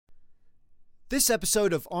This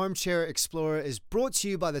episode of Armchair Explorer is brought to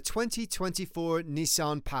you by the 2024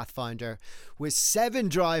 Nissan Pathfinder. With 7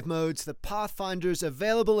 drive modes, the Pathfinder's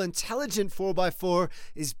available intelligent 4x4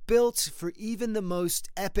 is built for even the most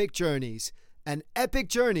epic journeys. And epic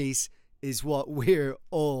journeys is what we're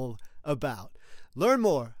all about. Learn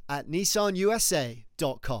more at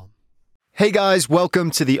nissanusa.com. Hey guys, welcome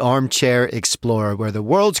to the Armchair Explorer, where the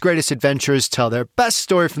world's greatest adventurers tell their best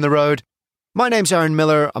story from the road. My name's Aaron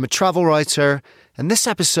Miller, I'm a travel writer, and this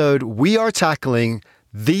episode we are tackling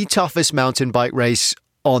the toughest mountain bike race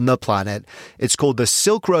on the planet. It's called the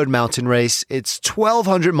Silk Road Mountain Race. It's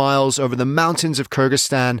 1,200 miles over the mountains of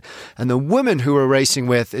Kyrgyzstan, and the woman who we're racing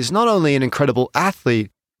with is not only an incredible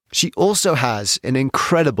athlete, she also has an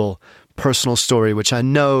incredible personal story, which I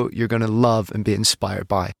know you're going to love and be inspired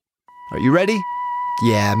by. Are you ready?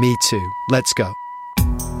 Yeah, me too. Let's go.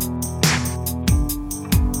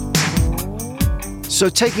 So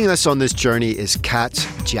taking us on this journey is Kat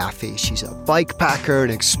Jaffee. She's a bikepacker, an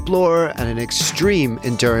explorer, and an extreme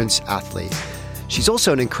endurance athlete. She's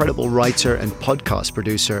also an incredible writer and podcast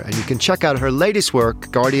producer, and you can check out her latest work,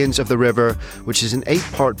 Guardians of the River, which is an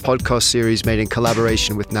 8-part podcast series made in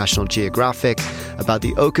collaboration with National Geographic about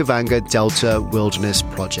the Okavango Delta Wilderness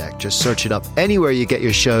Project. Just search it up anywhere you get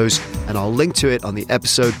your shows, and I'll link to it on the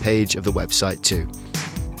episode page of the website too.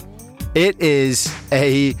 It is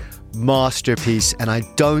a masterpiece, and I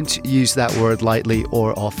don't use that word lightly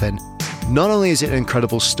or often. Not only is it an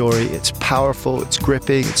incredible story, it's powerful, it's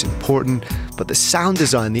gripping, it's important, but the sound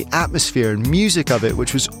design, the atmosphere and music of it,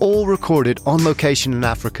 which was all recorded on location in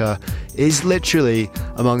Africa, is literally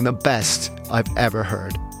among the best I've ever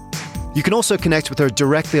heard. You can also connect with her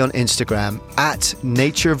directly on Instagram at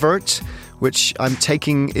naturevert, which I'm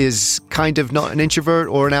taking is kind of not an introvert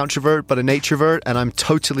or an outrovert, but a naturevert, and I'm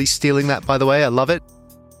totally stealing that, by the way. I love it.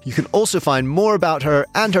 You can also find more about her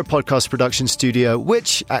and her podcast production studio,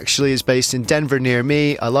 which actually is based in Denver near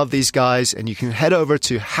me. I love these guys, and you can head over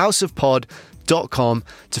to houseofpod.com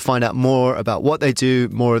to find out more about what they do,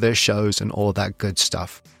 more of their shows, and all that good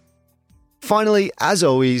stuff. Finally, as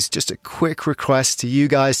always, just a quick request to you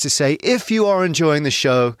guys to say, if you are enjoying the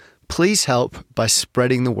show, please help by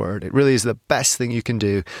spreading the word. It really is the best thing you can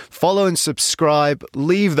do. Follow and subscribe,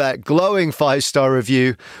 leave that glowing 5-star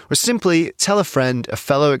review, or simply tell a friend, a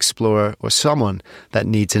fellow explorer, or someone that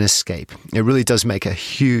needs an escape. It really does make a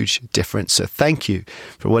huge difference. So thank you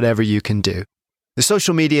for whatever you can do. The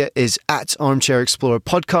social media is at Armchair Explorer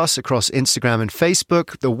Podcast across Instagram and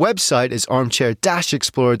Facebook. The website is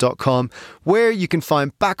armchair-explorer.com, where you can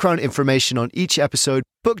find background information on each episode,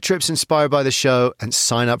 book trips inspired by the show, and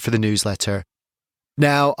sign up for the newsletter.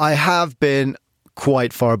 Now, I have been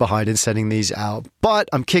quite far behind in sending these out, but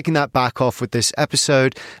I'm kicking that back off with this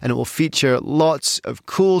episode, and it will feature lots of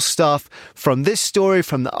cool stuff from this story,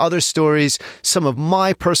 from the other stories, some of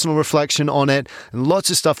my personal reflection on it, and lots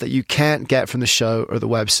of stuff that you can't get from the show or the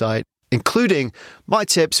website, including my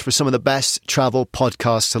tips for some of the best travel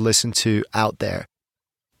podcasts to listen to out there.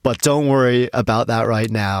 But don't worry about that right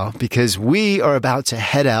now, because we are about to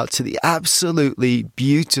head out to the absolutely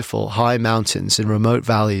beautiful high mountains and remote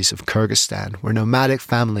valleys of Kyrgyzstan, where nomadic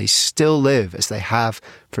families still live as they have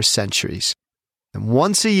for centuries. And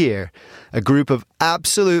once a year, a group of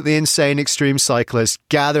absolutely insane extreme cyclists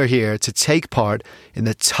gather here to take part in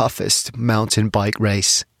the toughest mountain bike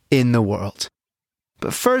race in the world.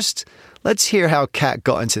 But first, let's hear how Kat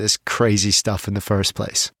got into this crazy stuff in the first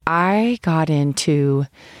place. I got into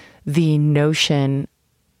the notion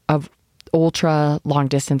of ultra long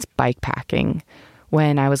distance bikepacking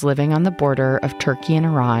when I was living on the border of Turkey and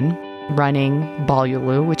Iran, running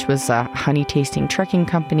Balyolu, which was a honey tasting trekking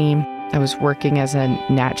company. I was working as a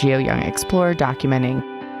Nat Geo Young Explorer documenting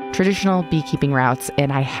traditional beekeeping routes,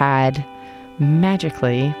 and I had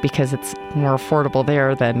magically, because it's more affordable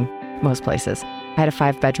there than most places, I had a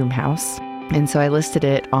 5-bedroom house, and so I listed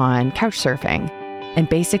it on Couchsurfing. And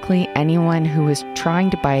basically anyone who was trying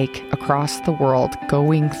to bike across the world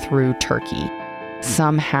going through Turkey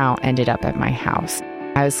somehow ended up at my house.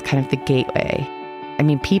 I was kind of the gateway. I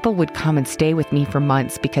mean, people would come and stay with me for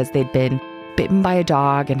months because they'd been bitten by a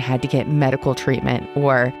dog and had to get medical treatment,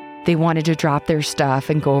 or they wanted to drop their stuff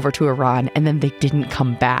and go over to Iran, and then they didn't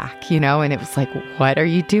come back, and it was like, what are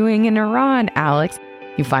you doing in Iran, Alex?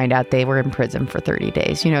 You find out they were in prison for 30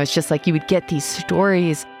 days. It's just like you would get these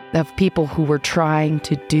stories of people who were trying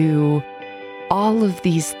to do all of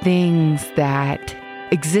these things that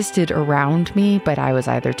existed around me, but I was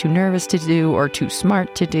either too nervous to do or too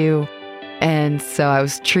smart to do. And so I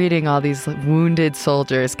was treating all these wounded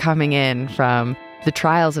soldiers coming in from the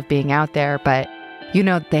trials of being out there. But,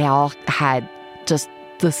 they all had just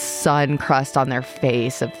the sun crust on their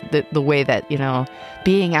face, of the way that,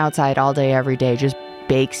 being outside all day, every day just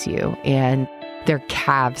bakes you. And their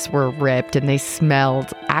calves were ripped and they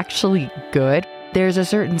smelled actually good. There's a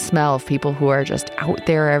certain smell of people who are just out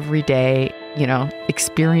there every day,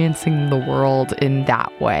 experiencing the world in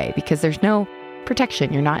that way, because there's no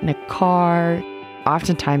protection. You're not in a car.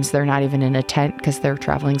 Oftentimes they're not even in a tent because they're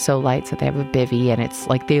traveling so light, so they have a bivvy, and it's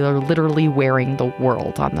like they are literally wearing the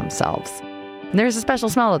world on themselves. And there's a special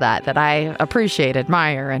smell of that I appreciate,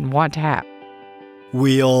 admire, and want to have.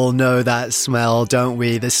 We all know that smell, don't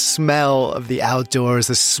we? The smell of the outdoors,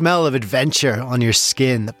 the smell of adventure on your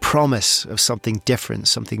skin, the promise of something different,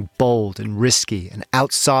 something bold and risky and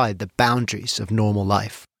outside the boundaries of normal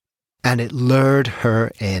life. And it lured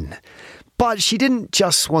her in. But she didn't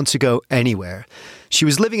just want to go anywhere. She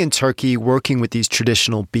was living in Turkey, working with these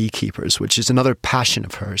traditional beekeepers, which is another passion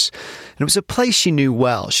of hers. And it was a place she knew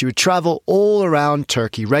well. She would travel all around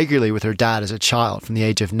Turkey regularly with her dad as a child from the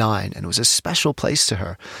age of 9, and it was a special place to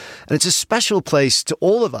her. And it's a special place to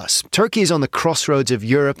all of us. Turkey is on the crossroads of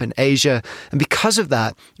Europe and Asia, and because of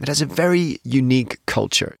that, it has a very unique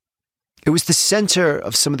culture. It was the center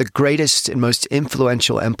of some of the greatest and most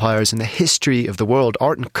influential empires in the history of the world.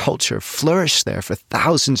 Art and culture flourished there for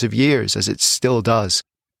thousands of years, as it still does.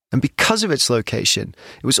 And because of its location,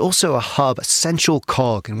 it was also a hub, a central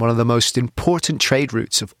cog in one of the most important trade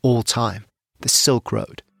routes of all time, the Silk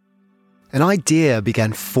Road. An idea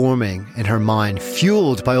began forming in her mind,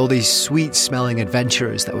 fueled by all these sweet-smelling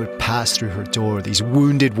adventurers that would pass through her door, these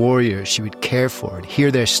wounded warriors she would care for and hear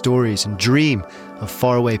their stories and dream of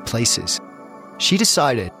faraway places. She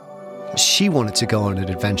decided that she wanted to go on an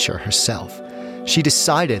adventure herself. She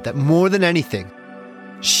decided that more than anything,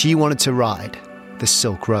 she wanted to ride the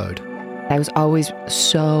Silk Road. I was always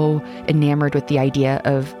so enamored with the idea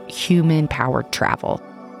of human-powered travel,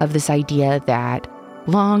 of this idea that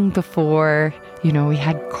long before, we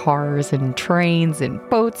had cars and trains and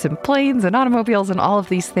boats and planes and automobiles and all of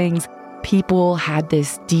these things, people had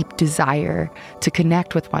this deep desire to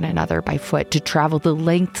connect with one another by foot, to travel the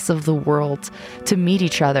lengths of the world, to meet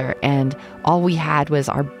each other. And all we had was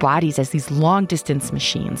our bodies as these long-distance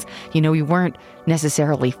machines. We weren't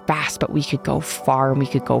necessarily fast, but we could go far and we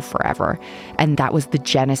could go forever. And that was the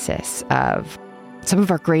genesis of some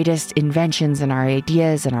of our greatest inventions and our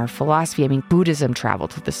ideas and our philosophy. Buddhism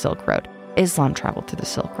traveled through the Silk Road. Islam traveled through the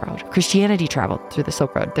Silk Road. Christianity traveled through the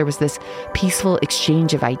Silk Road. There was this peaceful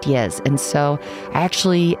exchange of ideas. And so I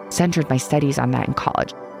actually centered my studies on that in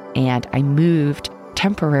college. And I moved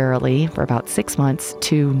temporarily for about 6 months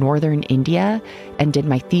to northern India and did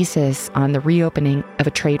my thesis on the reopening of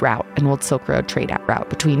a trade route, an old Silk Road trade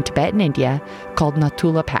route between Tibet and India called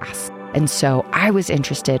Natula Pass. And so I was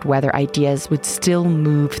interested whether ideas would still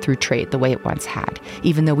move through trade the way it once had,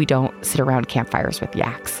 even though we don't sit around campfires with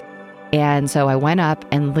yaks. And so I went up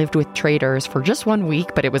and lived with traders for just 1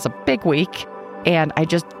 week, but it was a big week. And I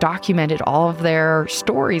just documented all of their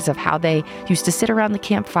stories of how they used to sit around the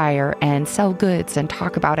campfire and sell goods and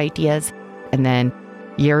talk about ideas. And then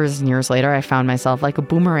years and years later, I found myself like a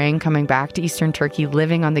boomerang coming back to Eastern Turkey,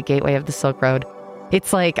 living on the gateway of the Silk Road.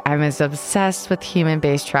 It's like I'm as obsessed with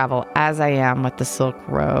human-based travel as I am with the Silk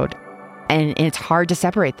Road. And it's hard to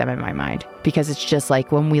separate them in my mind, because it's just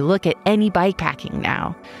like when we look at any bikepacking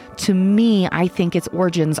now, to me, I think its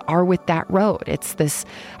origins are with that road. It's this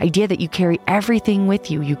idea that you carry everything with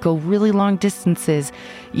you. You go really long distances.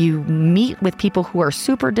 You meet with people who are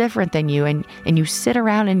super different than you, and you sit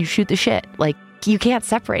around and you shoot the shit. Like, you can't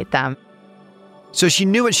separate them. So she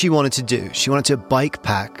knew what she wanted to do. She wanted to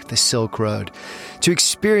bikepack the Silk Road, to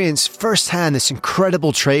experience firsthand this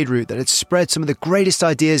incredible trade route that had spread some of the greatest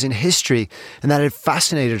ideas in history and that had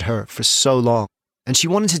fascinated her for so long. And she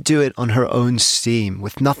wanted to do it on her own steam,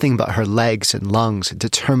 with nothing but her legs and lungs and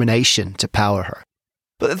determination to power her.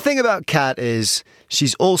 But the thing about Kat is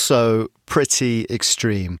she's also pretty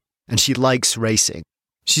extreme, and she likes racing.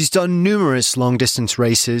 She's done numerous long-distance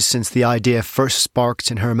races since the idea first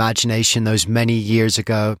sparked in her imagination those many years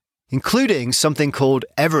ago, including something called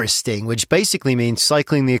Everesting, which basically means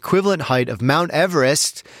cycling the equivalent height of Mount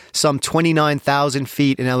Everest, some 29,000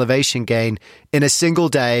 feet in elevation gain, in a single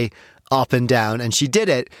day, up and down. And she did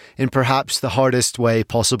it in perhaps the hardest way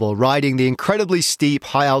possible, riding the incredibly steep,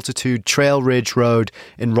 high-altitude Trail Ridge Road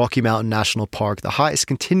in Rocky Mountain National Park, the highest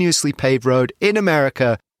continuously paved road in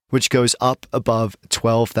America, which goes up above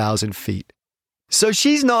 12,000 feet. So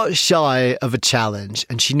she's not shy of a challenge,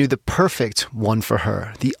 and she knew the perfect one for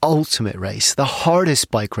her, the ultimate race, the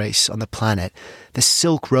hardest bike race on the planet, the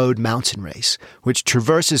Silk Road Mountain Race, which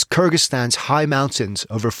traverses Kyrgyzstan's high mountains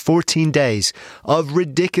over 14 days of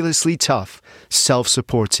ridiculously tough,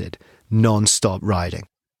 self-supported, non-stop riding.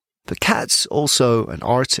 But Kat's also an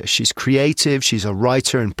artist. She's creative, she's a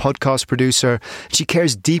writer and podcast producer. She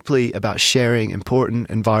cares deeply about sharing important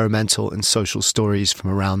environmental and social stories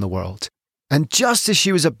from around the world. And just as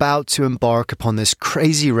she was about to embark upon this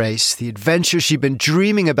crazy race, the adventure she'd been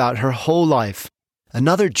dreaming about her whole life,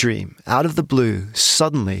 another dream, out of the blue,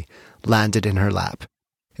 suddenly landed in her lap.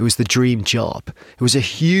 It was the dream job. It was a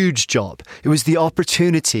huge job. It was the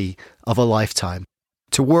opportunity of a lifetime.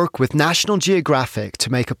 To work with National Geographic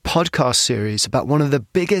to make a podcast series about one of the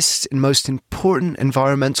biggest and most important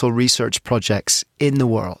environmental research projects in the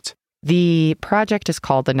world. The project is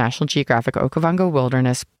called the National Geographic Okavango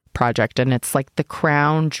Wilderness Project, and it's like the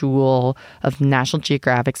crown jewel of National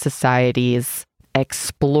Geographic Society's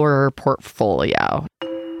explorer portfolio.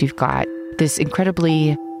 You've got this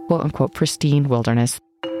incredibly, quote-unquote, pristine wilderness,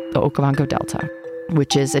 the Okavango Delta,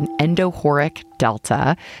 which is an endohoric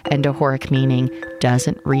delta. Endohoric meaning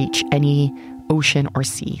doesn't reach any ocean or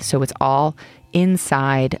sea. So it's all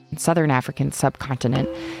inside southern African subcontinent,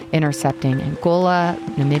 intercepting Angola,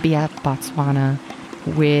 Namibia, Botswana,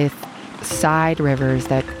 with side rivers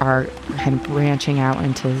that are kind of branching out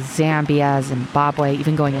into Zambia, Zimbabwe,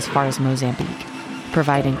 even going as far as Mozambique,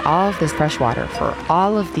 providing all of this fresh water for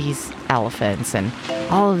all of these elephants and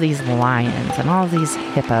all of these lions and all of these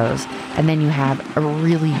hippos. And then you have a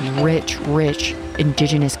really rich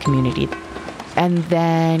indigenous community. And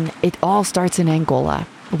then it all starts in Angola,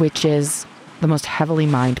 which is the most heavily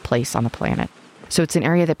mined place on the planet. So it's an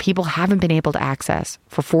area that people haven't been able to access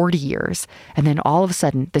for 40 years. And then all of a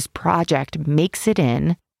sudden, this project makes it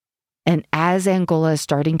in. And as Angola is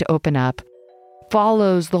starting to open up,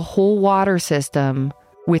 follows the whole water system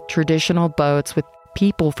with traditional boats, with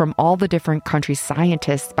people from all the different countries,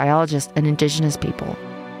 scientists, biologists, and indigenous people,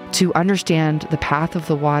 to understand the path of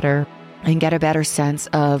the water and get a better sense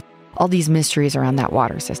of all these mysteries around that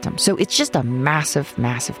water system. So it's just a massive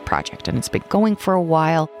project, and it's been going for a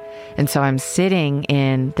while. And so I'm sitting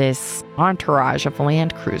in this entourage of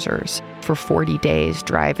land cruisers for 40 days,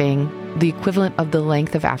 driving the equivalent of the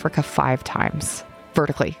length of Africa 5 times,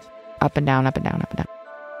 vertically, up and down, up and down, up and down.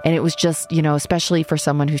 And it was just, especially for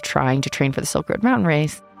someone who's trying to train for the Silk Road Mountain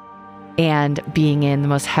Race and being in the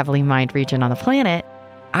most heavily mined region on the planet,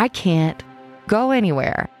 I can't go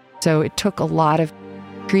anywhere. So it took a lot of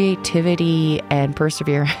creativity and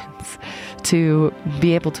perseverance to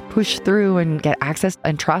be able to push through and get access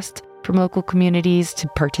and trust from local communities to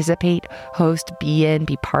participate, host,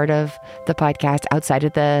 be part of the podcast outside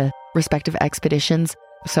of the respective expeditions.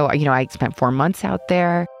 So, I spent 4 months out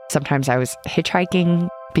there. Sometimes I was hitchhiking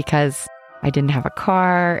because I didn't have a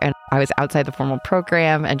car, and I was outside the formal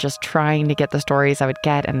program and just trying to get the stories I would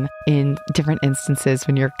get. And in different instances,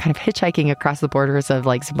 when you're kind of hitchhiking across the borders of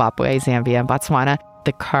like Zimbabwe, Zambia, and Botswana,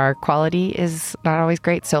 the car quality is not always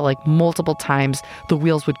great. So like multiple times the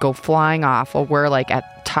wheels would go flying off while we're like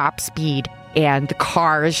at top speed, and the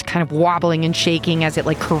car is kind of wobbling and shaking as it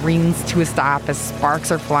like careens to a stop as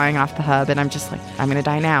sparks are flying off the hub. And I'm just like, I'm going to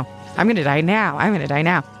die now. I'm going to die now. I'm going to die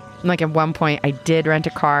now. And like at one point I did rent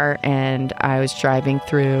a car, and I was driving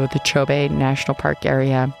through the Chobe National Park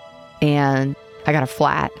area, and I got a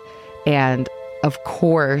flat. And of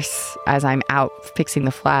course, as I'm out fixing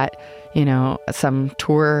the flat, some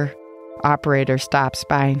tour operator stops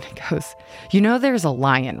by and goes, there's a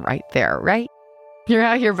lion right there, right? You're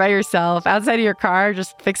out here by yourself, outside of your car,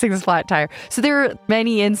 just fixing this flat tire. So there are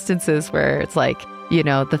many instances where it's like,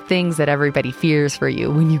 the things that everybody fears for you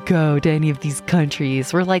when you go to any of these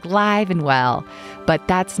countries were like live and well. But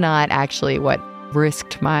that's not actually what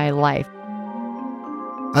risked my life.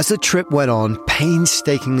 As the trip went on,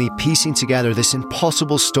 painstakingly piecing together this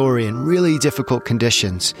impossible story in really difficult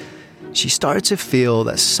conditions, she started to feel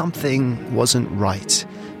that something wasn't right.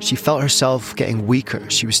 She felt herself getting weaker.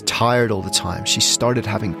 She was tired all the time. She started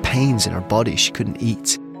having pains in her body. She couldn't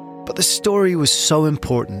eat. But the story was so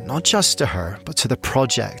important, not just to her, but to the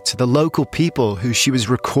project, to the local people who she was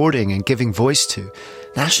recording and giving voice to.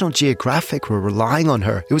 National Geographic were relying on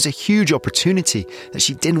her. It was a huge opportunity that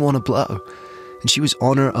she didn't want to blow. And she was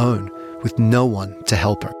on her own with no one to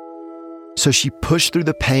help her. So she pushed through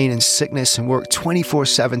the pain and sickness and worked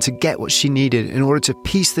 24/7 to get what she needed in order to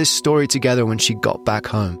piece this story together when she got back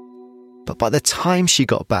home. But by the time she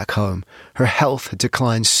got back home, her health had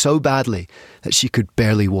declined so badly that she could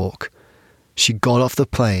barely walk. She got off the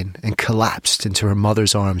plane and collapsed into her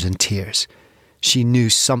mother's arms in tears. She knew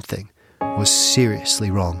something was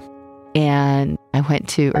seriously wrong. And I went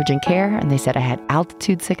to urgent care, and they said I had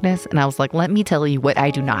altitude sickness. And I was like, let me tell you what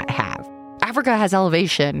I do not have. Africa has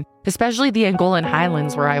elevation, especially the Angolan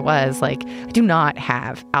highlands where I was. Like, I do not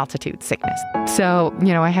have altitude sickness. So,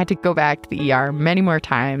 I had to go back to the ER many more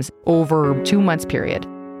times over 2 months period.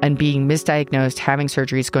 and being misdiagnosed, having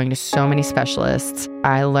surgeries, going to so many specialists,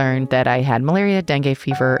 I learned that I had malaria, dengue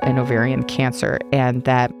fever, and ovarian cancer. And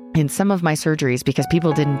that in some of my surgeries, because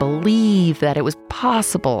people didn't believe that it was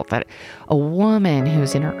possible that a woman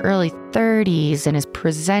who's in her early 30s and is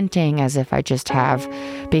presenting as if I just have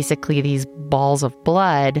basically these balls of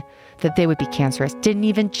blood, that they would be cancerous, didn't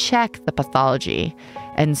even check the pathology.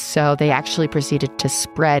 And so they actually proceeded to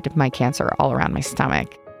spread my cancer all around my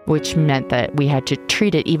stomach, which meant that we had to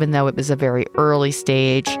treat it even though it was a very early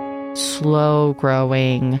stage, slow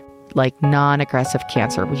growing, like non-aggressive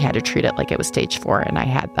cancer. We had to treat it like it was stage 4. And I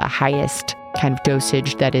had the highest kind of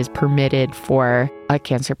dosage that is permitted for a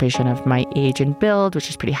cancer patient of my age and build, which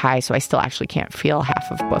is pretty high. So I still actually can't feel half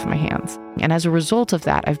of both my hands. And as a result of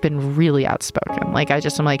that, I've been really outspoken. Like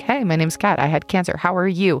I'm like, hey, my name's Kat. I had cancer. How are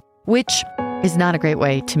you? Which is not a great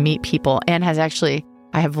way to meet people and has actually,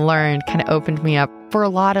 I have learned, kind of opened me up for a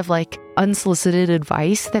lot of like unsolicited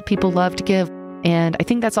advice that people love to give. And I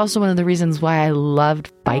think that's also one of the reasons why I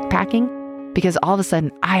loved bikepacking, because all of a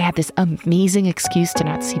sudden I had this amazing excuse to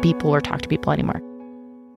not see people or talk to people anymore.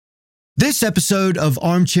 This episode of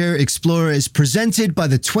Armchair Explorer is presented by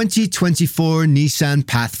the 2024 Nissan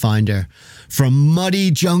Pathfinder. From muddy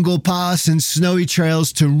jungle paths and snowy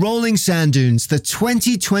trails to rolling sand dunes, the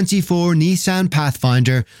 2024 Nissan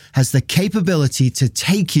Pathfinder has the capability to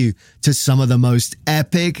take you to some of the most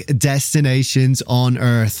epic destinations on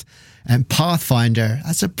Earth. And Pathfinder,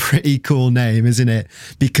 that's a pretty cool name, isn't it?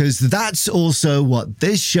 Because that's also what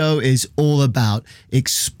this show is all about.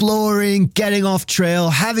 Exploring, getting off trail,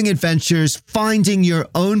 having adventures, finding your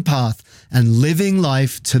own path, and living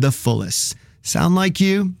life to the fullest. Sound like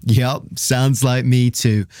you? Yep, sounds like me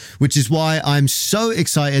too. Which is why I'm so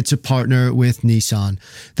excited to partner with Nissan.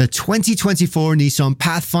 The 2024 Nissan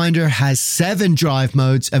Pathfinder has 7 drive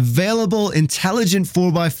modes, available intelligent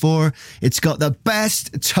 4x4. It's got the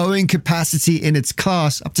best towing capacity in its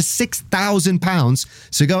class, up to 6,000 pounds.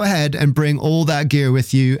 So go ahead and bring all that gear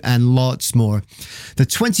with you and lots more. The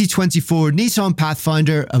 2024 Nissan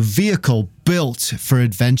Pathfinder, a vehicle built for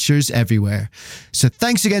adventures everywhere. So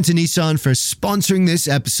thanks again to Nissan for sponsoring this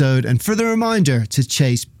episode and for the reminder to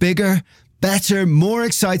chase bigger, better, more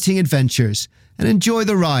exciting adventures and enjoy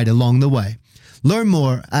the ride along the way. Learn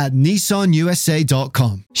more at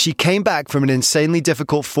nissanusa.com. She came back from an insanely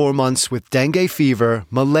difficult 4 months with dengue fever,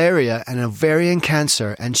 malaria, and ovarian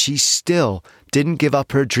cancer, and she still didn't give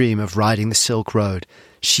up her dream of riding the Silk Road.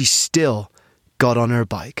 She still got on her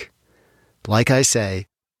bike. Like I say,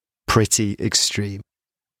 pretty extreme.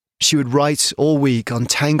 She would write all week,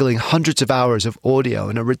 untangling hundreds of hours of audio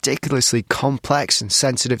and a ridiculously complex and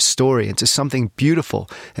sensitive story into something beautiful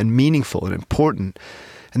and meaningful and important.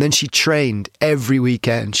 And then she trained every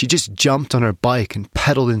weekend. She just jumped on her bike and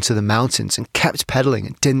pedaled into the mountains and kept pedaling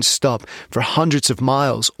and didn't stop for hundreds of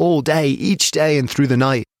miles all day, each day and through the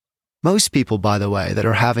night. Most people, by the way, that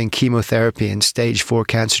are having chemotherapy and stage 4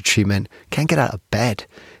 cancer treatment can't get out of bed.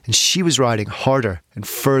 And she was riding harder and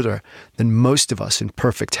further than most of us in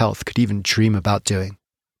perfect health could even dream about doing.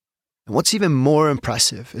 And what's even more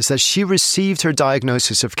impressive is that she received her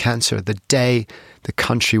diagnosis of cancer the day the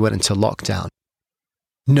country went into lockdown.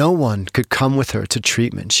 No one could come with her to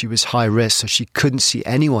treatment. She was high risk, so she couldn't see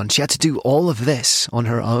anyone. She had to do all of this on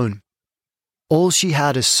her own. All she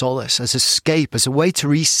had as solace, as escape, as a way to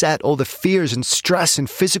reset all the fears and stress and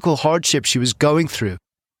physical hardship she was going through,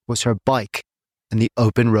 was her bike and the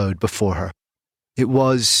open road before her. It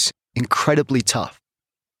was incredibly tough,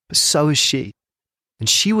 but so is she. And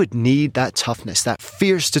she would need that toughness, that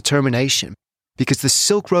fierce determination, because the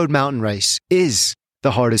Silk Road Mountain Race is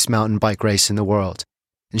the hardest mountain bike race in the world.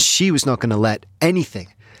 And she was not going to let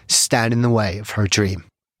anything stand in the way of her dream.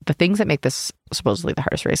 The things that make this supposedly the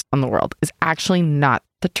hardest race in the world is actually not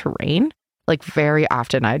the terrain. Like very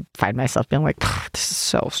often I'd find myself being like, this is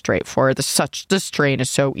so straightforward. This terrain is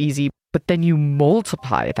so easy. But then you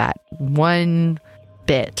multiply that one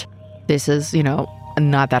bit. This is,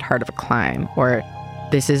 not that hard of a climb, or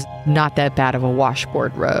this is not that bad of a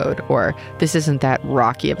washboard road, or this isn't that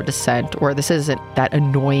rocky of a descent, or this isn't that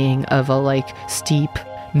annoying of a steep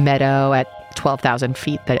meadow at 12,000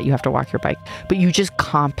 feet that you have to walk your bike. But you just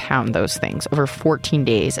compound those things over 14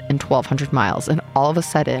 days and 1,200 miles. And all of a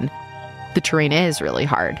sudden, the terrain is really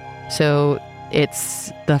hard. So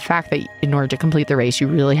it's the fact that in order to complete the race, you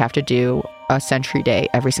really have to do a century day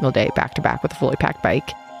every single day, back to back with a fully packed bike.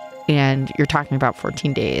 And you're talking about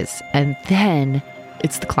 14 days. And then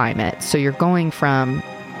it's the climate. So you're going from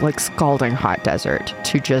scalding hot desert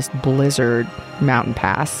to just blizzard mountain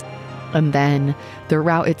pass. And then the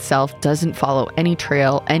route itself doesn't follow any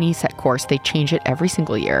trail, any set course. They change it every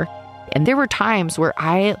single year. And there were times where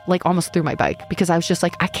I almost threw my bike because I was just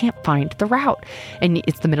like, I can't find the route. And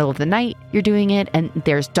it's the middle of the night, you're doing it, and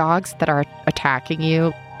there's dogs that are attacking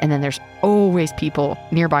you. And then there's always people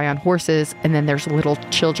nearby on horses. And then there's little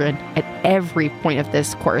children at every point of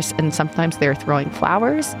this course. And sometimes they're throwing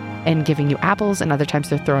flowers and giving you apples. And other times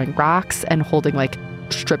they're throwing rocks and holding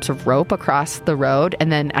strips of rope across the road.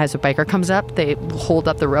 And then as a biker comes up, they hold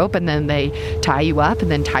up the rope and then they tie you up and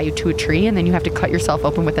then tie you to a tree. And then you have to cut yourself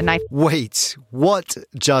open with a knife. Wait, what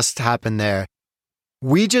just happened there?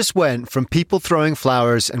 We just went from people throwing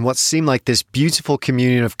flowers and what seemed like this beautiful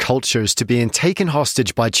communion of cultures to being taken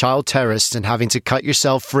hostage by child terrorists and having to cut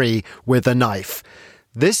yourself free with a knife.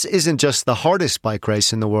 This isn't just the hardest bike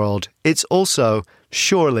race in the world, it's also,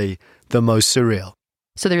 surely, the most surreal.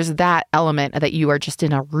 So there's that element that you are just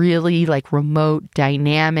in a really remote,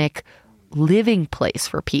 dynamic living place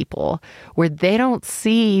for people where they don't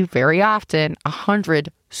see very often 100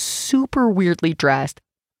 super weirdly dressed,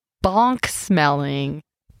 bonk smelling,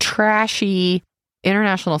 trashy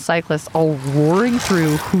international cyclists all roaring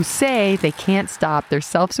through who say they can't stop. They're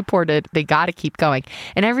self-supported. They got to keep going.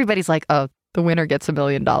 And everybody's like, oh, the winner gets $1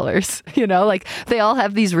 million. They all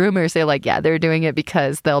have these rumors. They're like, yeah, they're doing it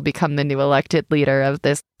because they'll become the new elected leader of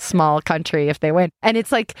this small country if they win. And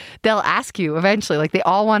it's they'll ask you eventually, they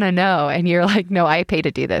all want to know. And you're like, no, I pay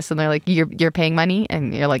to do this. And they're like, you're paying money?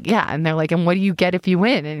 And you're like, yeah. And they're like, and what do you get if you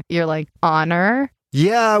win? And you're like, honor.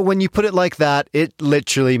 Yeah, when you put it like that, it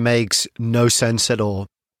literally makes no sense at all.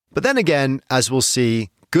 But then again, as we'll see,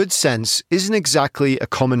 good sense isn't exactly a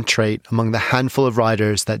common trait among the handful of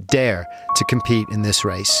riders that dare to compete in this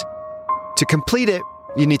race. To complete it,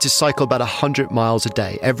 you need to cycle about 100 miles a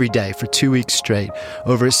day, every day for 2 weeks straight,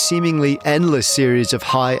 over a seemingly endless series of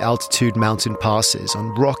high-altitude mountain passes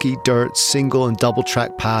on rocky dirt, single and double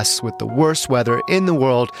track paths with the worst weather in the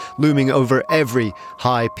world looming over every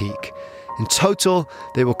high peak. In total,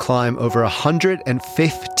 they will climb over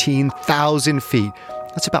 115,000 feet.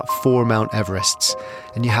 That's about 4 Mount Everests.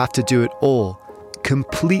 And you have to do it all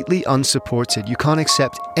completely unsupported. You can't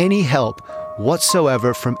accept any help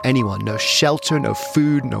whatsoever from anyone. No shelter, no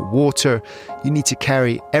food, no water. You need to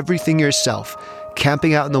carry everything yourself,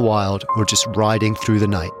 camping out in the wild or just riding through the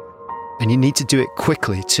night. And you need to do it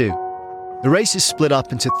quickly too. The race is split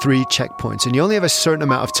up into 3 checkpoints and you only have a certain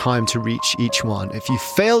amount of time to reach each one. If you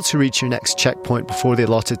fail to reach your next checkpoint before the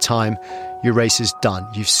allotted time, your race is done.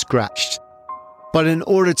 You've scratched. But in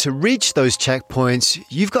order to reach those checkpoints,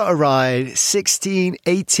 you've got to ride 16,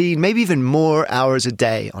 18, maybe even more hours a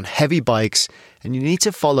day on heavy bikes, and you need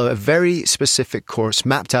to follow a very specific course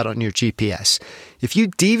mapped out on your GPS. If you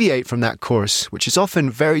deviate from that course, which is often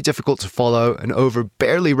very difficult to follow and over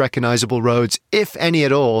barely recognizable roads, if any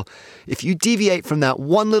at all, if you deviate from that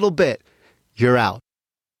one little bit, you're out.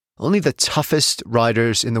 Only the toughest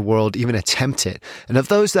riders in the world even attempt it, and of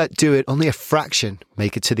those that do it, only a fraction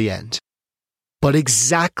make it to the end. But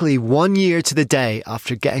exactly 1 year to the day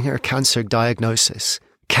after getting her cancer diagnosis,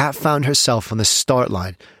 Kat found herself on the start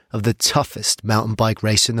line of the toughest mountain bike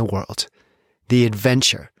race in the world. The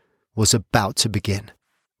adventure was about to begin.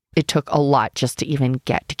 It took a lot just to even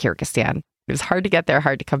get to Kyrgyzstan. It was hard to get there,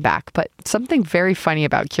 hard to come back. But something very funny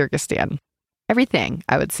about Kyrgyzstan, everything,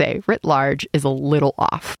 I would say, writ large, is a little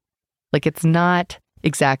off. It's not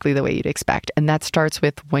exactly the way you'd expect. And that starts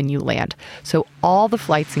with when you land. So all the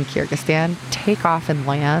flights in Kyrgyzstan take off and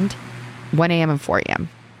land 1 a.m. and 4 a.m.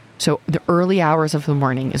 So the early hours of the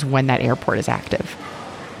morning is when that airport is active.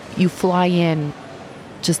 You fly in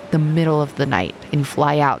just the middle of the night and you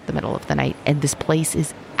fly out the middle of the night, and this place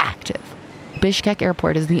is active. Bishkek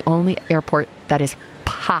airport is the only airport that is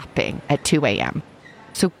popping at 2 a.m.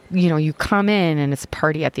 So, you come in and it's a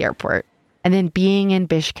party at the airport. And then being in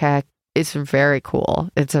Bishkek, it's very cool.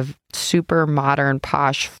 It's a super modern,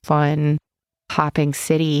 posh, fun, hopping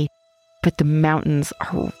city, but the mountains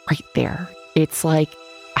are right there. It's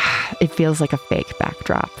it feels like a fake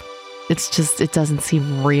backdrop. It doesn't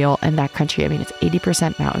seem real. And that country, it's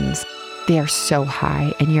 80% mountains. They are so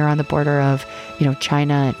high, and you're on the border of,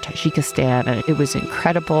 China and Tajikistan, and it was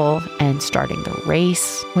incredible. And starting the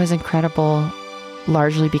race was incredible,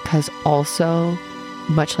 largely because also,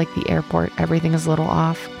 much like the airport, everything is a little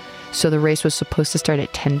off. So the race was supposed to start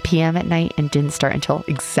at 10 p.m. at night and didn't start until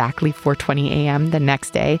exactly 4:20 a.m. the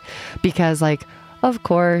next day because, of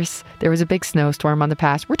course, there was a big snowstorm on the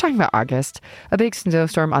pass. We're talking about August. A big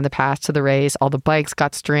snowstorm on the pass to the race. All the bikes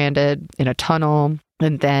got stranded in a tunnel.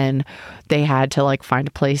 And then they had to find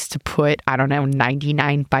a place to put,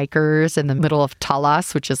 99 bikers in the middle of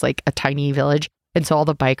Talas, which is a tiny village. And so all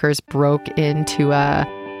the bikers broke into a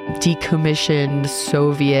decommissioned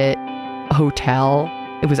Soviet hotel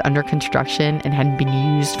It was under construction and hadn't been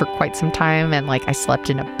used for quite some time. And like I slept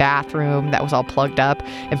in a bathroom that was all plugged up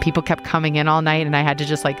and people kept coming in all night and I had to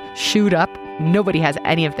just like shoot up. Nobody has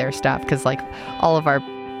any of their stuff because like all of our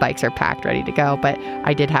bikes are packed ready to go. But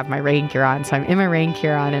I did have my rain gear on. So I'm in my rain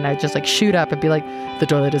gear on and I just like shoot up and be like, the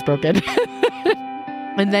toilet is broken.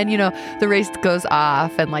 And then, the race goes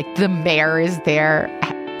off and like the mayor is there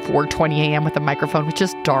at 4:20 a.m. with a microphone, which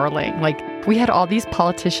is darling. Like we had all these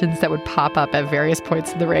politicians that would pop up at various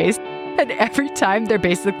points in the race. And every time they're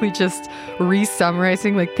basically just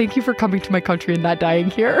re-summarizing, like, thank you for coming to my country and not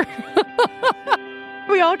dying here.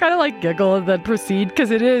 We all kind of like giggle and then proceed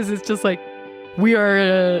because it's just like, we are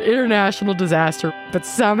an international disaster, but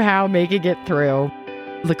somehow making it through.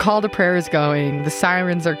 The call to prayer is going, the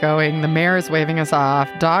sirens are going, the mayor is waving us off,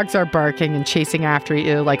 dogs are barking and chasing after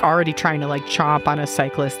you, like already trying to like chomp on a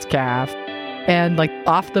cyclist's calf. And like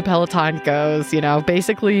off the peloton goes,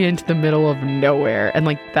 basically into the middle of nowhere. And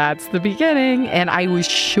like that's the beginning. And I was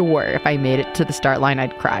sure if I made it to the start line,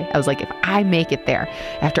 I'd cry. I was like, if I make it there,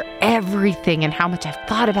 after everything and how much I've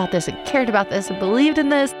thought about this and cared about this and believed in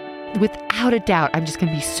this, without a doubt, I'm just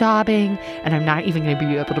going to be sobbing and I'm not even going to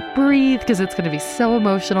be able to breathe because it's going to be so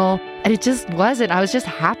emotional. And it just wasn't. I was just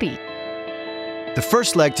happy. The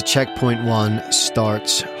first leg to checkpoint 1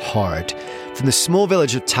 starts hard. From the small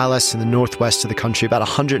village of Talas in the northwest of the country, about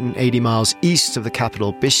 180 miles east of the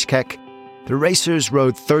capital Bishkek, the racers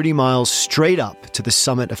rode 30 miles straight up to the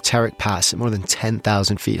summit of Terek Pass at more than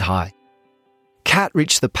 10,000 feet high. Kat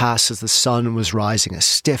reached the pass as the sun was rising, a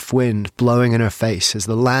stiff wind blowing in her face as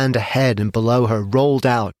the land ahead and below her rolled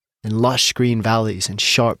out in lush green valleys and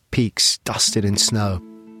sharp peaks dusted in snow.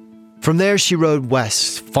 From there she rode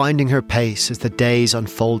west, finding her pace as the days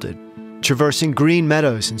unfolded, traversing green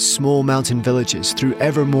meadows and small mountain villages through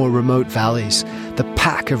ever more remote valleys, the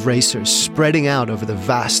pack of racers spreading out over the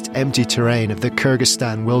vast empty terrain of the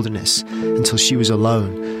Kyrgyzstan wilderness until she was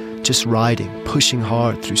alone, just riding, pushing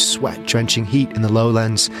hard through sweat-drenching heat in the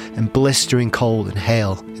lowlands and blistering cold and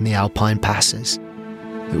hail in the alpine passes.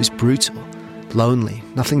 It was brutal, lonely,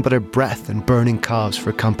 nothing but her breath and burning calves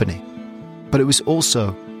for company. But it was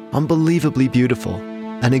also unbelievably beautiful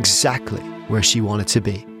and exactly where she wanted to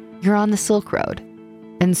be. You're on the Silk Road.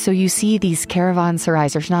 And so you see these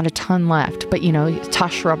caravanserais. There's not a ton left, but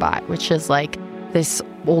Tashrabat, which is like this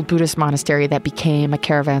old Buddhist monastery that became a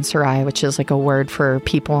caravanserai, which is like a word for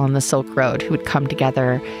people on the Silk Road who would come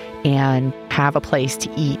together and have a place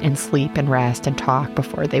to eat and sleep and rest and talk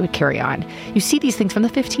before they would carry on. You see these things from the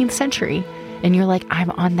 15th century and you're like,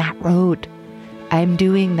 I'm on that road. I'm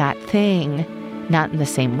doing that thing. Not in the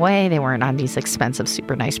same way. They weren't on these expensive,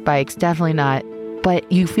 super nice bikes. Definitely not.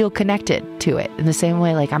 But you feel connected to it in the same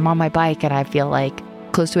way. Like I'm on my bike and I feel like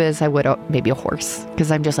close to it as I would maybe a horse,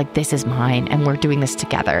 because I'm just like, this is mine and we're doing this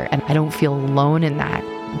together. And I don't feel alone in that.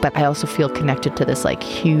 But I also feel connected to this like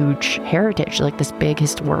huge heritage, like this big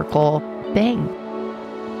historical thing.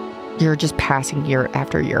 You're just passing year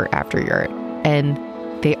after year after year. And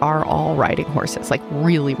they are all riding horses, like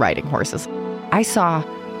really riding horses. I saw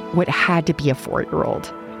what had to be a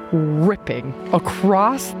 4-year-old ripping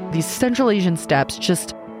across these Central Asian steppes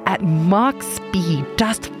just at Mach speed,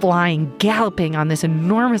 dust flying, galloping on this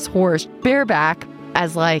enormous horse, bareback,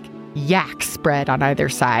 as like yak spread on either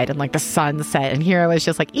side and like the sun set. And here I was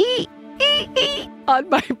just like, on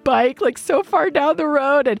my bike, like so far down the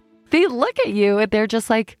road. And they look at you and they're just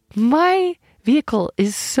like, my vehicle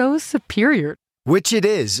is so superior. Which it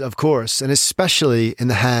is, of course, and especially in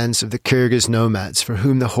the hands of the Kyrgyz nomads for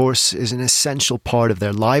whom the horse is an essential part of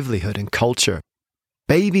their livelihood and culture.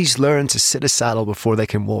 Babies learn to sit a saddle before they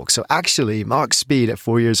can walk, so actually Mach speed at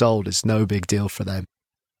 4 years old is no big deal for them.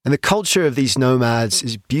 And the culture of these nomads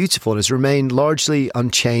is beautiful and has remained largely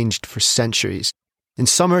unchanged for centuries. In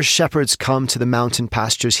summer, shepherds come to the mountain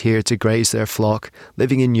pastures here to graze their flock,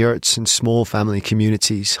 living in yurts and small family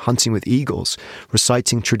communities, hunting with eagles,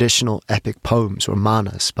 reciting traditional epic poems or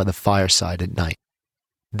manas by the fireside at night.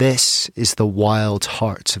 This is the wild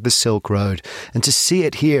heart of the Silk Road, and to see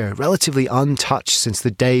it here, relatively untouched since the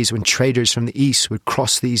days when traders from the east would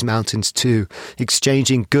cross these mountains too,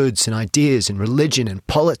 exchanging goods and ideas and religion and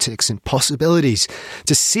politics and possibilities,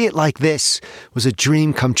 to see it like this was a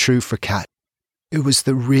dream come true for Kat. It was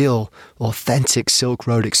the real, authentic Silk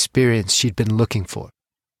Road experience she'd been looking for.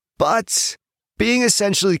 But being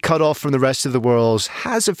essentially cut off from the rest of the world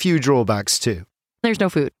has a few drawbacks too. There's no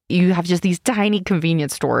food. You have just these tiny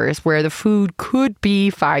convenience stores where the food could be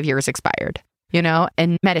 5 years expired,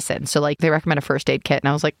 and medicine. So like they recommend a first aid kit. And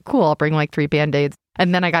I was like, cool, I'll bring like 3 Band-Aids.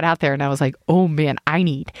 And then I got out there and I was like, oh man, I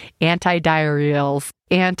need anti-diarrheals,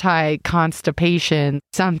 anti-constipation,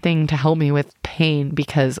 something to help me with pain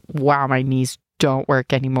because wow, my knees don't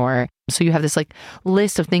work anymore. So you have this like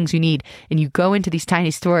list of things you need, and you go into these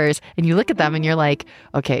tiny stores and you look at them and you're like,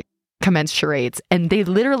 okay, commence charades. And they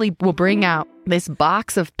literally will bring out this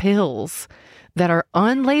box of pills that are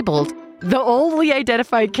unlabeled. The only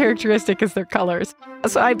identified characteristic is their colors.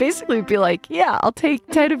 So I basically would be like, yeah, I'll take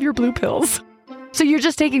 10 of your blue pills. So you're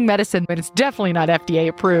just taking medicine, but it's definitely not FDA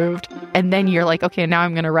approved. And then you're like, okay, now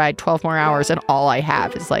I'm going to ride 12 more hours, and all I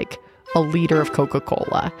have is like a liter of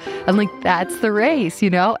Coca-Cola. I'm like, that's the race,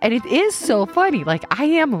 And it is so funny. Like, I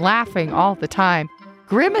am laughing all the time,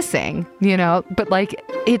 grimacing, but like,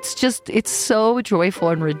 it's so joyful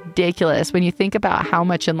and ridiculous when you think about how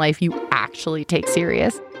much in life you actually take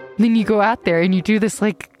serious. And then you go out there and you do this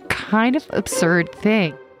like kind of absurd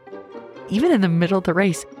thing. Even in the middle of the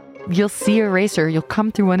race, you'll see a racer, you'll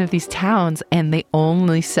come through one of these towns and they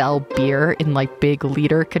only sell beer in like big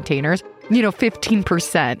liter containers,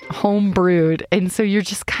 15% home brewed. And so you're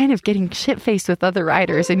just kind of getting shit-faced with other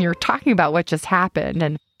riders and you're talking about what just happened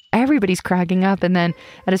and everybody's cracking up. And then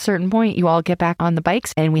at a certain point, you all get back on the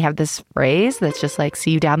bikes and we have this phrase that's just like,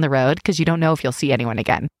 see you down the road, because you don't know if you'll see anyone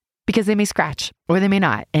again. Because they may scratch or they may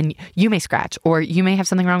not. And you may scratch or you may have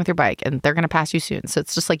something wrong with your bike and they're going to pass you soon. So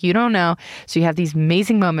it's just like, you don't know. So you have these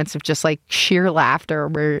amazing moments of just like sheer laughter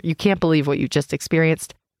where you can't believe what you just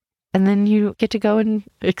experienced. And then you get to go and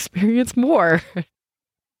experience more.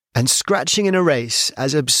 And scratching in a race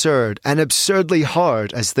as absurd and absurdly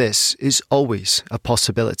hard as this is always a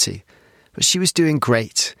possibility. But she was doing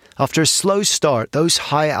great. After a slow start, those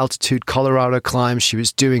high-altitude Colorado climbs she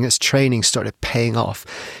was doing as training started paying off.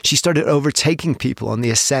 She started overtaking people on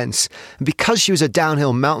the ascents, and because she was a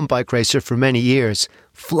downhill mountain bike racer for many years,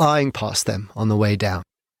 flying past them on the way down.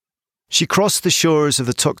 She crossed the shores of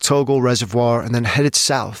the Tucktogel Reservoir and then headed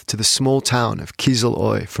south to the small town of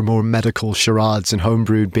Kieseloy for more medical charades and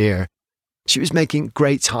homebrewed beer. She was making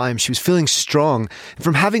great time. She was feeling strong. And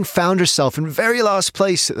from having found herself in very last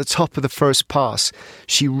place at the top of the first pass,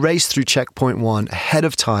 she raced through checkpoint 1 ahead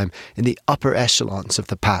of time in the upper echelons of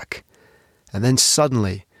the pack. And then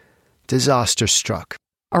suddenly, disaster struck.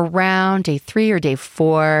 Around day 3 or day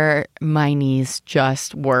 4, my knees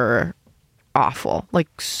just were awful,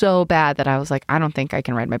 like so bad that I was like, I don't think I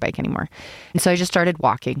can ride my bike anymore. And so I just started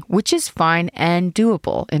walking, which is fine and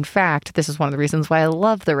doable. In fact, this is one of the reasons why I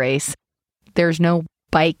love the race. There's no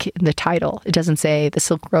bike in the title. It doesn't say the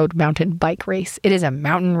Silk Road Mountain Bike Race. It is a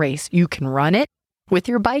mountain race. You can run it with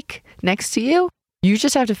your bike next to you. You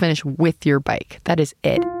just have to finish with your bike. That is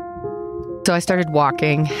it. So I started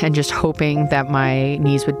walking and just hoping that my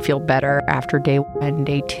knees would feel better after day 1,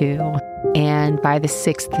 day 2. And by the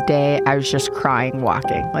 6th day, I was just crying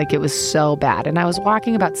walking. Like, it was so bad. And I was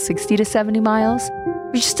walking about 60 to 70 miles,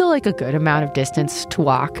 which is still like a good amount of distance to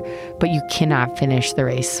walk, but you cannot finish the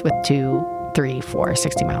race with 2, 3, 4,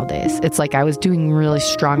 60-mile days. It's like I was doing really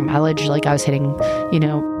strong mileage. Like I was hitting,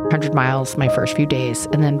 100 miles my first few days.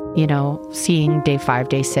 And then, seeing day 5,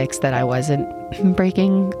 day 6 that I wasn't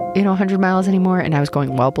breaking, 100 miles anymore. And I was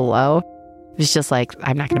going well below. It was just like,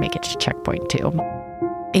 I'm not going to make it to checkpoint 2.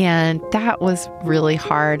 And that was really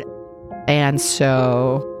hard. And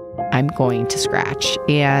so I'm going to scratch.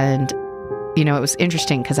 And, it was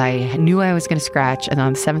interesting because I knew I was going to scratch. And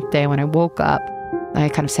on the 7th day when I woke up, I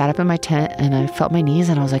kind of sat up in my tent and I felt my knees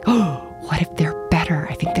and I was like, oh, what if they're better?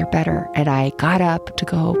 I think they're better. And I got up to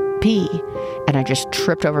go pee and I just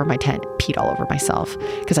tripped over my tent, peed all over myself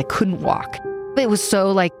because I couldn't walk. It was so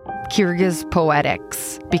like Kyrgyz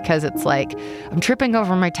poetics because it's like, I'm tripping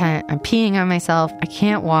over my tent, I'm peeing on myself, I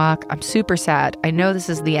can't walk, I'm super sad, I know this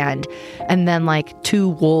is the end. And then like 2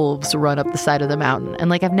 wolves run up the side of the mountain. And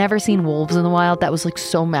like, I've never seen wolves in the wild. That was like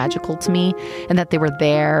so magical to me, and that they were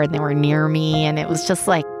there and they were near me. And it was just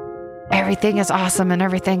like, everything is awesome and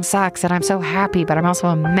everything sucks and I'm so happy, but I'm also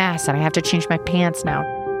a mess and I have to change my pants now.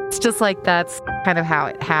 It's just like, that's kind of how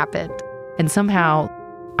it happened. And somehow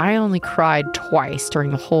I only cried twice during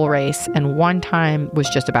the whole race, and one time was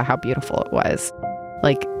just about how beautiful it was.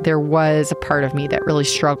 Like, there was a part of me that really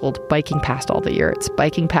struggled biking past all the yurts,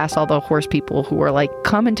 biking past all the horse people who were like,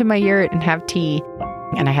 come into my yurt and have tea.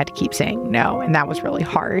 And I had to keep saying no, and that was really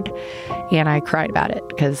hard. And I cried about it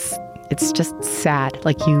because it's just sad.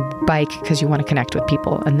 Like, you bike because you want to connect with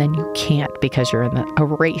people, and then you can't because you're in a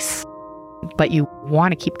race. But you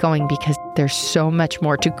want to keep going because there's so much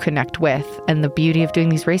more to connect with. And the beauty of doing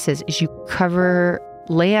these races is you cover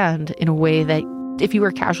land in a way that if you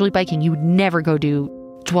were casually biking, you would never go do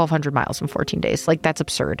 1,200 miles in 14 days. Like, that's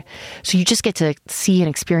absurd. So you just get to see and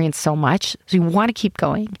experience so much. So you want to keep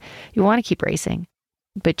going. You want to keep racing.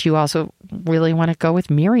 but you also really want to go with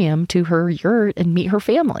Miriam to her yurt and meet her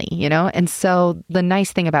family, you know? And so the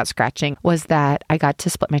nice thing about scratching was that I got to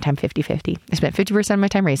split my time 50-50. I spent 50% of my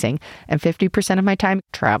time racing and 50% of my time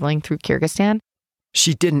traveling through Kyrgyzstan.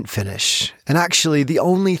 She didn't finish. And actually, the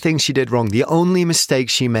only thing she did wrong, the only mistake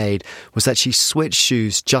she made was that she switched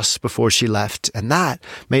shoes just before she left. And that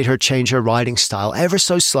made her change her riding style ever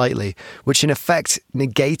so slightly, which in effect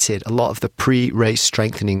negated a lot of the pre-race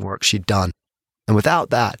strengthening work she'd done. And without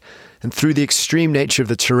that, and through the extreme nature of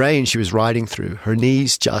the terrain she was riding through, her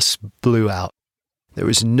knees just blew out. There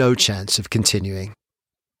was no chance of continuing.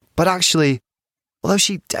 But actually, although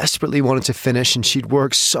she desperately wanted to finish and she'd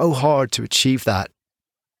worked so hard to achieve that,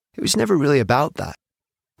 it was never really about that.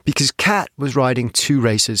 Because Kat was riding 2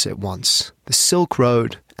 races at once, the Silk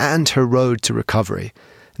Road and her road to recovery,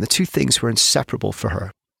 and the 2 things were inseparable for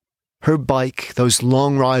her. Her bike, those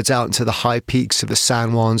long rides out into the high peaks of the San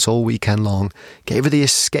Juans all weekend long, gave her the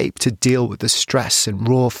escape to deal with the stress and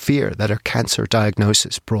raw fear that her cancer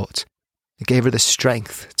diagnosis brought. It gave her the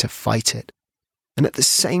strength to fight it. And at the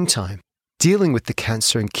same time, dealing with the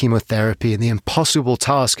cancer and chemotherapy and the impossible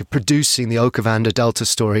task of producing the Okavanda Delta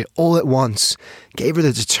story all at once gave her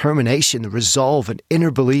the determination, the resolve and inner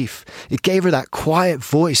belief. It gave her that quiet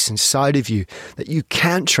voice inside of you that you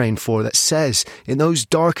can't train for, that says, in those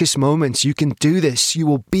darkest moments, you can do this, you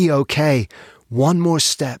will be okay. One more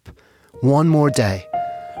step, one more day,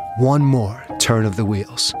 one more turn of the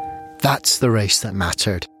wheels. That's the race that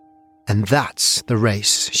mattered. And that's the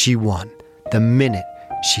race she won the minute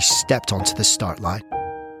she stepped onto the start line.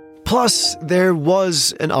 Plus, there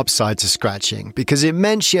was an upside to scratching because it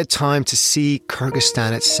meant she had time to see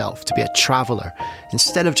Kyrgyzstan itself, to be a traveller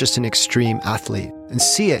instead of just an extreme athlete, and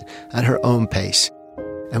see it at her own pace.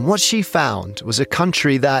 And what she found was a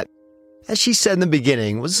country that, as she said in the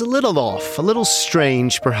beginning, was a little off, a little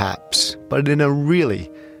strange perhaps, but in a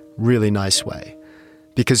really, really nice way.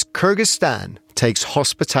 Because Kyrgyzstan takes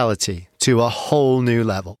hospitality to a whole new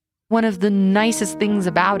level. One of the nicest things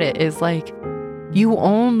about it is like you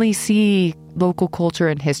only see local culture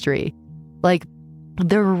and history. Like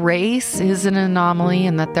the race is an anomaly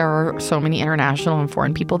in that there are so many international and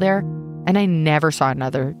foreign people there. And I never saw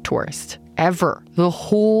another tourist ever the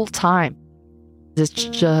whole time. It's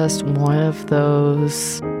just one of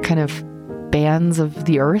those kind of bands of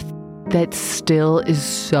the earth that still is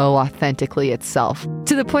so authentically itself,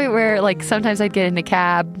 to the point where like sometimes I'd get in a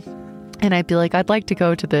cab and I'd be like, I'd like to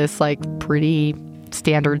go to this like pretty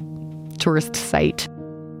standard tourist site.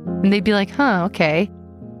 And they'd be like, huh, okay.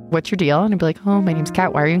 What's your deal? And I'd be like, oh, my name's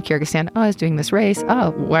Kat. Why are you in Kyrgyzstan? Oh, I was doing this race.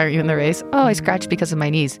 Oh, why are you in the race? Oh, I scratched because of my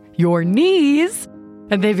knees. Your knees?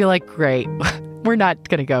 And they'd be like, great. We're not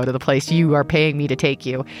going to go to the place you are paying me to take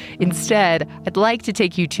you. Instead, I'd like to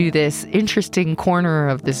take you to this interesting corner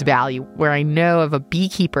of this valley where I know of a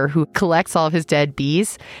beekeeper who collects all of his dead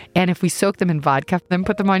bees. And if we soak them in vodka, then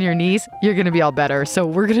put them on your knees, you're going to be all better. So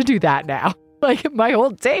we're going to do that now. Like my whole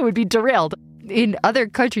day would be derailed. In other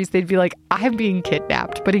countries, they'd be like, I'm being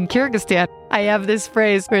kidnapped. But in Kyrgyzstan, I have this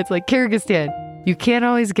phrase where it's like, Kyrgyzstan, you can't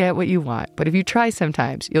always get what you want. But if you try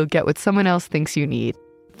sometimes, you'll get what someone else thinks you need.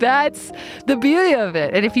 That's the beauty of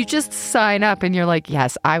it. And if you just sign up and you're like,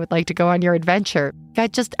 yes, I would like to go on your adventure. I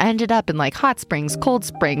just ended up in like hot springs, cold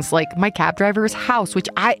springs, like my cab driver's house, which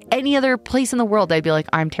any other place in the world, I'd be like,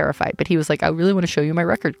 I'm terrified. But he was like, I really want to show you my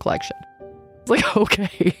record collection. It's like,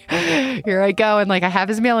 okay, here I go. And like, I have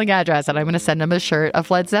his mailing address and I'm going to send him a shirt of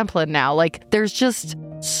Led Zeppelin now. Like, there's just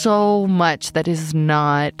so much that is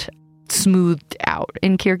not smoothed out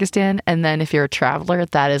in Kyrgyzstan. And then if you're a traveler,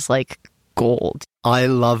 that is like gold. I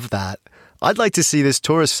love that. I'd like to see this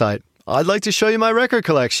tourist site. I'd like to show you my record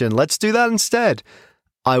collection. Let's do that instead.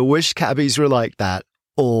 I wish cabbies were like that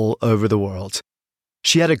all over the world.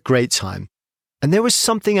 She had a great time. And there was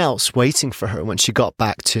something else waiting for her when she got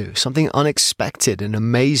back too, something unexpected and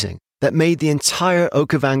amazing that made the entire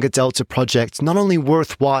Okavanga Delta project not only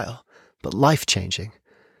worthwhile, but life-changing.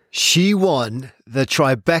 She won the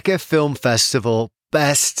Tribeca Film Festival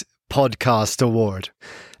Best Podcast Award.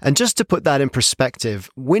 And just to put that in perspective,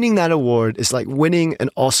 winning that award is like winning an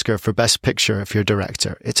Oscar for Best Picture if you're a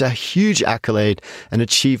director. It's a huge accolade and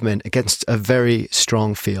achievement against a very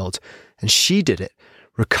strong field. And she did it,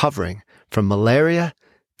 recovering from malaria,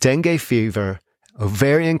 dengue fever,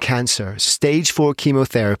 ovarian cancer, stage 4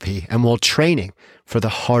 chemotherapy, and while training for the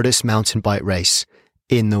hardest mountain bike race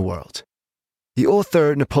in the world. The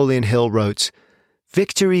author Napoleon Hill wrote,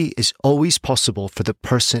 "Victory is always possible for the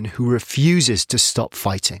person who refuses to stop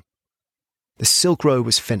fighting." The Silk Road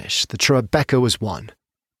was finished. The Tribeca was won.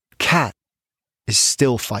 Kat is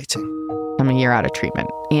still fighting. I'm a year out of treatment.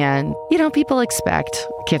 And, people expect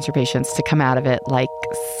cancer patients to come out of it like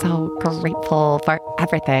so grateful for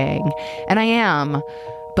everything. And I am,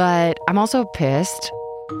 but I'm also pissed.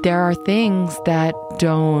 There are things that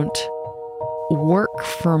don't work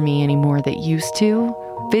for me anymore that used to.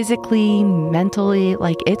 Physically, mentally,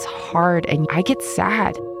 it's hard and I get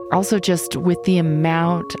sad. Also, just with the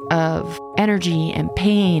amount of energy and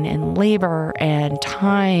pain and labor and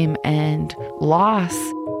time and loss,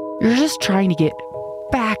 you're just trying to get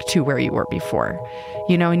back to where you were before,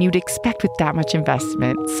 and you'd expect with that much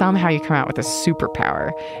investment, somehow you come out with a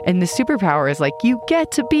superpower. And the superpower is you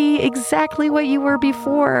get to be exactly what you were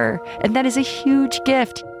before. And that is a huge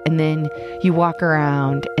gift. And then you walk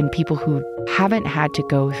around and people who haven't had to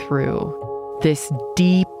go through this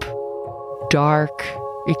deep, dark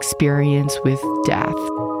experience with death,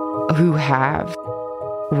 who have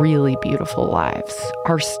really beautiful lives,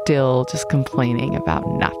 are still just complaining about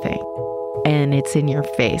nothing. And it's in your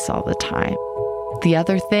face all the time. The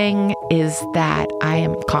other thing is that I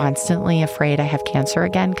am constantly afraid I have cancer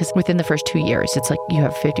again, because within the first 2 years, it's you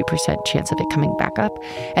have 50% chance of it coming back up.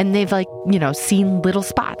 And they've seen little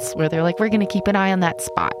spots where they're we're going to keep an eye on that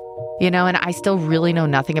spot, and I still really know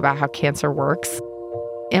nothing about how cancer works.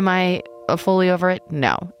 Am I fully over it?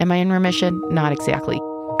 No. Am I in remission? Not exactly.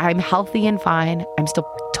 I'm healthy and fine. I'm still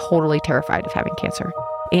totally terrified of having cancer.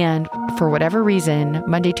 And for whatever reason,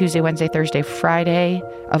 Monday, Tuesday, Wednesday, Thursday, Friday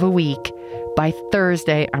of a week, by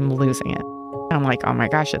Thursday, I'm losing it. I'm oh my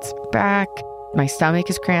gosh, it's back. My stomach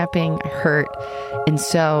is cramping. I hurt. And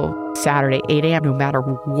so Saturday, 8 a.m., no matter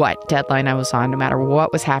what deadline I was on, no matter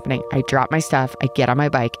what was happening, I drop my stuff, I get on my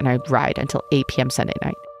bike, and I ride until 8 p.m. Sunday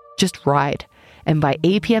night. Just ride. And by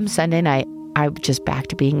 8 p.m. Sunday night, I was just back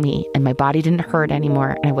to being me. And my body didn't hurt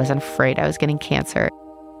anymore. And I wasn't afraid I was getting cancer.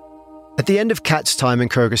 At the end of Kat's time in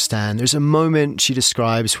Kyrgyzstan, there's a moment she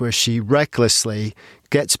describes where she recklessly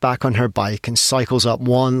gets back on her bike and cycles up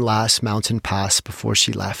one last mountain pass before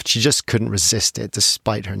she left. She just couldn't resist it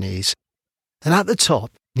despite her knees. And at the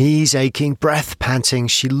top, knees aching, breath panting,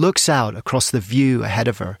 she looks out across the view ahead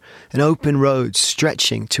of her, an open road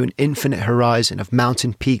stretching to an infinite horizon of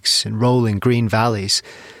mountain peaks and rolling green valleys.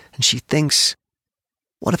 And she thinks,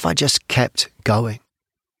 what if I just kept going?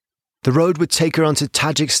 The road would take her onto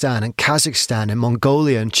Tajikistan and Kazakhstan and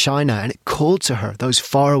Mongolia and China, and it called to her those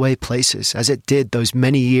faraway places as it did those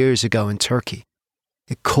many years ago in Turkey.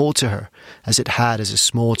 It called to her as it had as a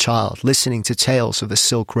small child, listening to tales of the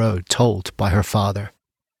Silk Road told by her father.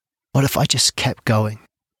 What if I just kept going?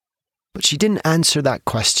 But she didn't answer that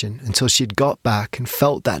question until she'd got back and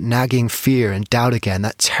felt that nagging fear and doubt again,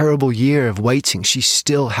 that terrible year of waiting she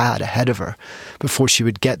still had ahead of her before she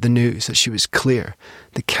would get the news that she was clear,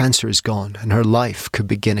 the cancer is gone and her life could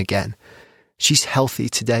begin again. She's healthy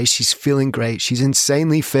today, she's feeling great, she's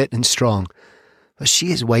insanely fit and strong, but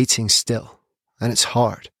she is waiting still, and it's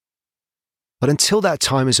hard. But until that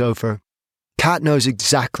time is over, Kat knows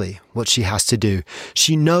exactly what she has to do.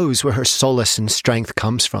 She knows where her solace and strength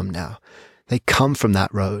comes from now. They come from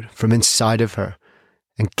that road, from inside of her.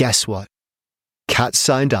 And guess what? Kat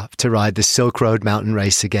signed up to ride the Silk Road mountain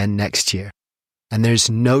race again next year. And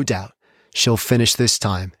there's no doubt she'll finish this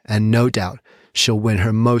time, and no doubt she'll win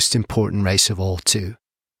her most important race of all too.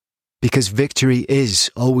 Because victory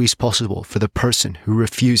is always possible for the person who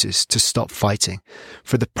refuses to stop fighting,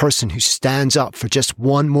 for the person who stands up for just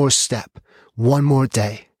one more step, one more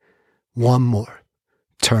day, one more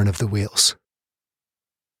turn of the wheels.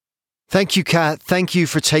 Thank you, Kat. Thank you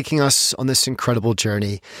for taking us on this incredible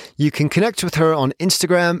journey. You can connect with her on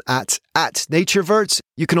Instagram at @naturevert.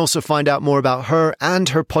 You can also find out more about her and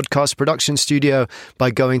her podcast production studio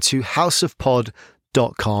by going to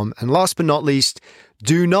houseofpod.com. And last but not least,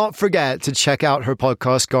 do not forget to check out her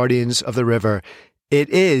podcast, Guardians of the River. It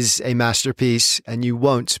is a masterpiece and you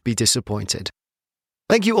won't be disappointed.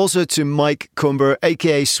 Thank you also to Mike Cumber,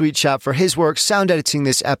 aka Sweet Chap, for his work sound editing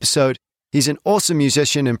this episode. He's an awesome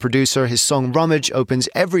musician and producer. His song Rummage opens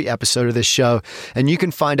every episode of this show, and you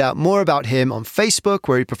can find out more about him on Facebook,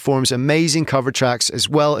 where he performs amazing cover tracks as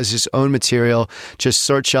well as his own material. Just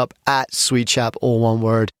search up @SweetChap, all one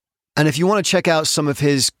word. And if you want to check out some of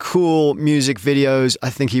his cool music videos, I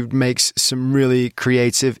think he makes some really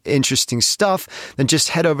creative, interesting stuff, then just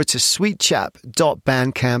head over to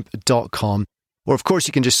sweetchap.bandcamp.com. Or of course,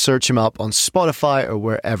 you can just search him up on Spotify or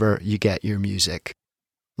wherever you get your music.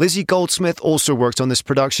 Lizzie Goldsmith also worked on this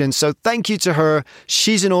production, so thank you to her.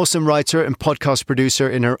 She's an awesome writer and podcast producer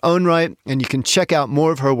in her own right, and you can check out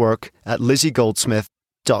more of her work at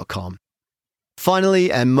lizziegoldsmith.com.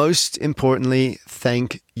 Finally, and most importantly,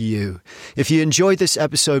 thank you. If you enjoyed this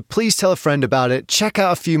episode, please tell a friend about it. Check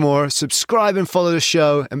out a few more, subscribe and follow the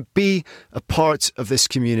show, and be a part of this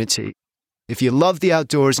community. If you love the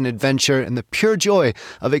outdoors and adventure and the pure joy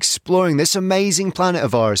of exploring this amazing planet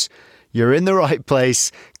of ours, you're in the right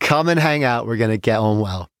place. Come and hang out. We're going to get on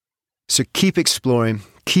well. So keep exploring,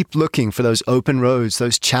 keep looking for those open roads,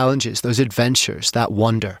 those challenges, those adventures, that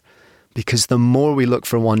wonder. Because the more we look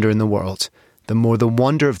for wonder in the world, the more the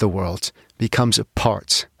wonder of the world becomes a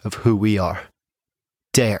part of who we are.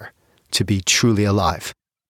 Dare to be truly alive.